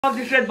of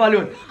this red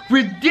balloon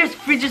with this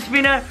fidget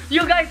spinner.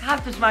 You guys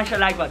have to smash a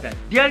like button.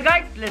 Dear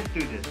guys, let's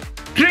do this.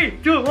 3,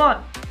 2,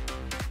 1.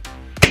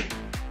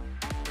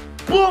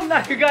 Boom!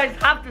 Now you guys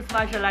have to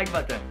smash a like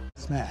button.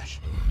 Smash.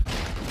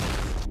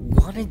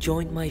 Wanna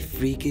join my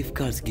free gift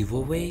cards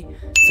giveaway?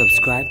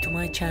 Subscribe to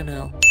my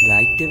channel,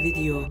 like the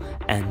video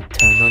and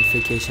turn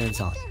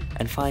notifications on.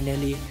 And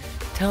finally,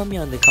 tell me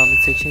on the comment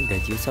section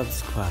that you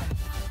subscribe.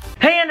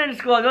 Hey and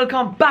squad,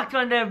 welcome back to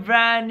another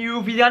brand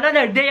new video,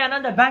 another day,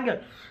 another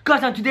banger.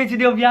 Guys, on today's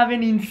video we have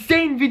an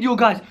insane video,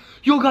 guys.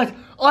 Yo guys,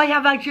 I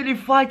have actually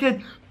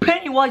fighted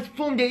Pennywise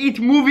from the It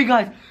movie,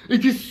 guys.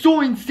 It is so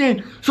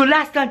insane. So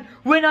last time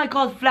when I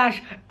called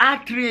Flash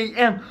at 3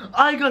 AM,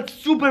 I got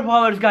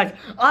superpowers, guys.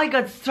 I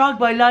got struck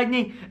by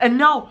lightning and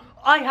now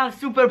I have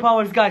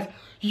superpowers, guys.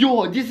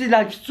 Yo, this is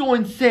like so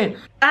insane.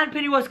 And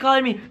Pennywise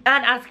called me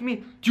and asked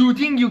me, do you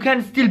think you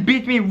can still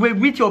beat me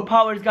with your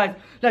powers, guys?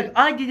 Like,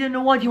 I didn't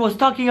know what he was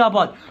talking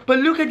about. But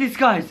look at this,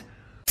 guys.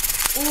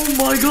 Oh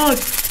my god.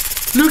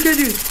 Look at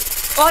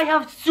this. I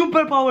have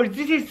superpowers.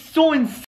 This is so insane.